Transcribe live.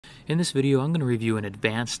In this video, I'm going to review an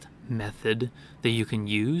advanced method that you can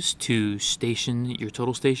use to station your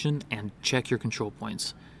total station and check your control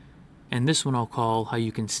points. And this one I'll call how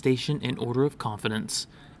you can station in order of confidence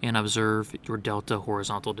and observe your delta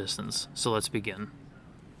horizontal distance. So let's begin.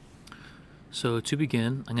 So to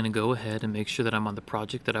begin, I'm going to go ahead and make sure that I'm on the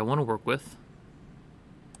project that I want to work with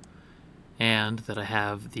and that I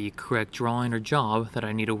have the correct drawing or job that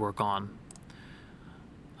I need to work on.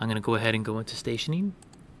 I'm going to go ahead and go into stationing.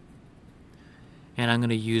 And I'm going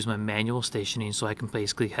to use my manual stationing so I can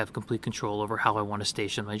basically have complete control over how I want to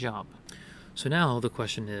station my job. So now the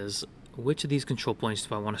question is, which of these control points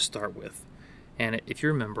do I want to start with? And if you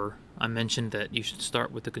remember, I mentioned that you should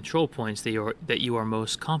start with the control points that you are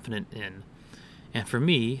most confident in. And for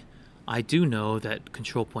me, I do know that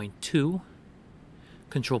control point 2,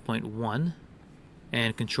 control point 1,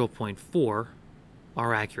 and control point 4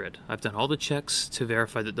 are accurate. I've done all the checks to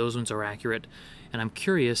verify that those ones are accurate, and I'm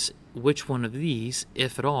curious which one of these,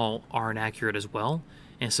 if at all, are inaccurate as well.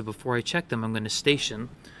 And so before I check them, I'm going to station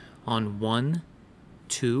on 1,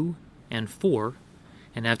 2, and 4,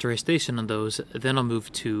 and after I station on those, then I'll move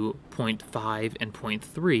to point 5 and point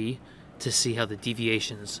 3 to see how the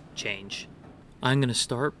deviations change. I'm going to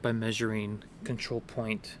start by measuring control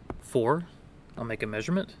point 4. I'll make a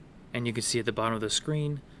measurement, and you can see at the bottom of the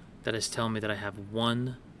screen that is telling me that I have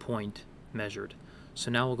 1 point measured. So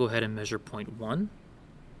now we'll go ahead and measure point 1.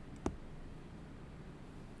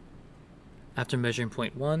 After measuring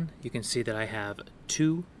point 1, you can see that I have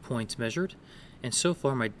 2 points measured, and so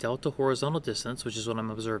far my delta horizontal distance, which is what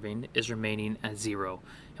I'm observing, is remaining at 0,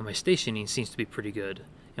 and my stationing seems to be pretty good.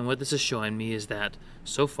 And what this is showing me is that,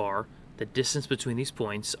 so far, the distance between these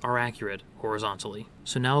points are accurate horizontally.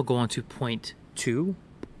 So now I'll go on to point 2.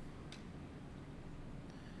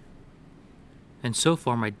 And so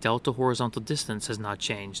far my delta horizontal distance has not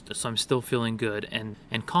changed, so I'm still feeling good and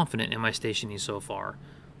confident in my stationing so far.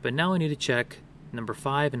 But now I need to check number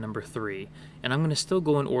 5 and number 3, and I'm going to still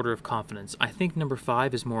go in order of confidence. I think number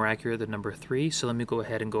 5 is more accurate than number 3, so let me go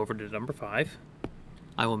ahead and go over to number 5.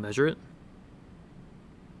 I will measure it.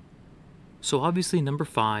 So obviously number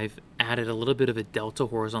 5 added a little bit of a delta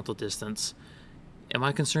horizontal distance. Am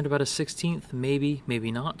I concerned about a 16th? Maybe,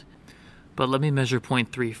 maybe not. But let me measure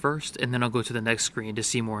point 3 first, and then I'll go to the next screen to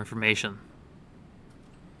see more information.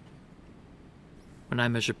 When I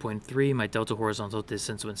measured point 3, my delta horizontal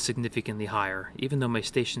distance went significantly higher. Even though my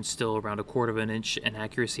station's still around 1/4 of an inch in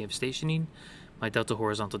accuracy of stationing, my delta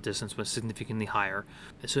horizontal distance was significantly higher.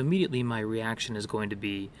 So immediately my reaction is going to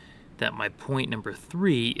be that my point number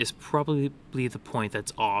 3 is probably the point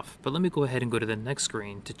that's off. But let me go ahead and go to the next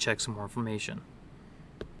screen to check some more information.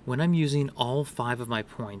 When I'm using all 5 of my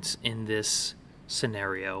points in this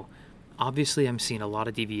scenario, obviously I'm seeing a lot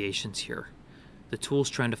of deviations here. The tool's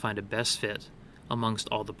trying to find a best fit amongst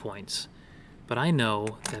all the points. But I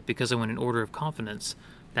know that because I went in order of confidence,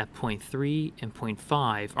 that point 3 and point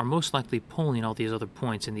 5 are most likely pulling all these other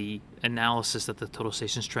points in the analysis that the total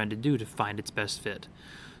station is trying to do to find its best fit.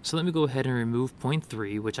 So let me go ahead and remove point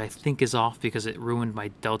 3, which I think is off because it ruined my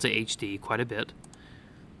delta HD quite a bit.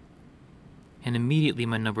 And immediately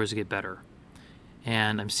my numbers get better.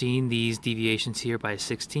 And I'm seeing these deviations here by a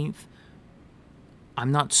 16th.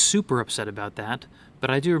 I'm not super upset about that, but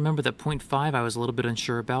I do remember that 0.5 I was a little bit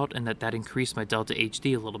unsure about, and that increased my delta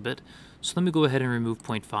HD a little bit. So let me go ahead and remove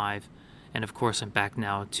 0.5, and of course I'm back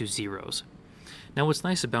now to zeros. Now what's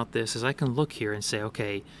nice about this is I can look here and say,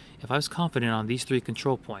 okay, if I was confident on these 3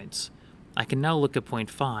 control points, I can now look at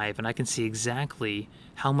 0.5 and I can see exactly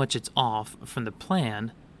how much it's off from the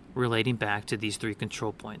plan relating back to these 3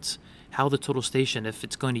 control points. How the total station, if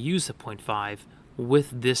it's going to use the 0.5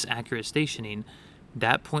 with this accurate stationing,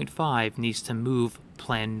 that 0.5 needs to move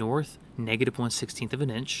plan north -1/16 of an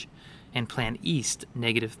inch and plan east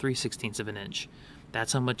 -3/16 of an inch.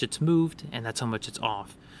 That's how much it's moved, and that's how much it's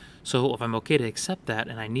off. So if I'm okay to accept that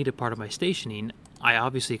and I need a part of my stationing, I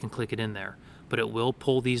obviously can click it in there, but it will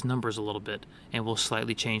pull these numbers a little bit and will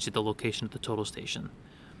slightly change the location of the total station.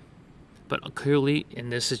 But clearly, in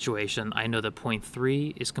this situation, I know that point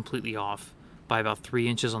 3 is completely off by about 3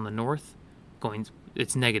 inches on the north.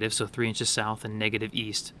 It's negative, so 3 inches south, and negative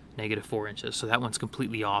east, -4 inches. So that one's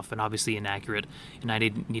completely off and obviously inaccurate, and I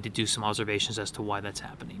need to do some observations as to why that's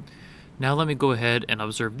happening. Now let me go ahead and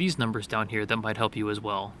observe these numbers down here that might help you as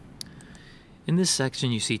well. In this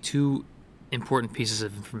section, you see 2 important pieces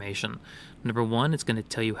of information. Number 1, it's going to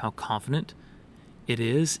tell you how confident it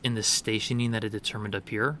is in the stationing that it determined up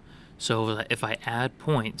here. So if I add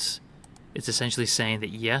points, it's essentially saying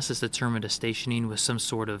that yes, it's determined a stationing with some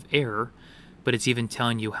sort of error, but it's even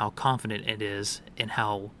telling you how confident it is and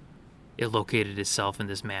how it located itself in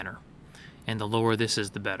this manner. and the lower this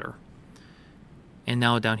is, the better. And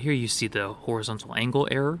now down here you see the horizontal angle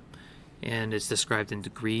error, and it's described in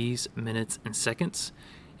degrees, minutes, and seconds.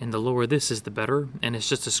 And the lower this is, the better, and it's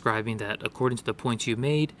just describing that according to the points you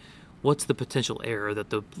made, what's the potential error that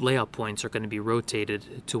the layout points are going to be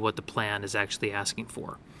rotated to what the plan is actually asking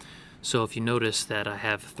for. So if you notice that I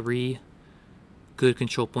have 3 good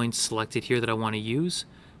control points selected here that I want to use,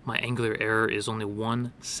 my angular error is only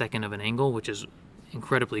 1 second of an angle, which is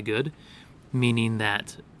incredibly good, meaning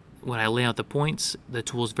that when I lay out the points, the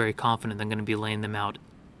tool is very confident I'm going to be laying them out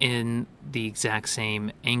in the exact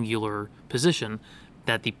same angular position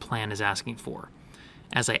that the plan is asking for.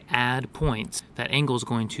 As I add points, that angle is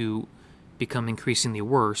going to become increasingly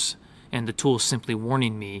worse, and the tool is simply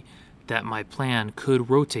warning me that my plan could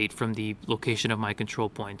rotate from the location of my control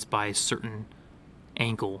points by a certain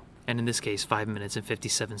angle, and in this case 5 minutes and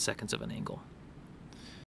 57 seconds of an angle.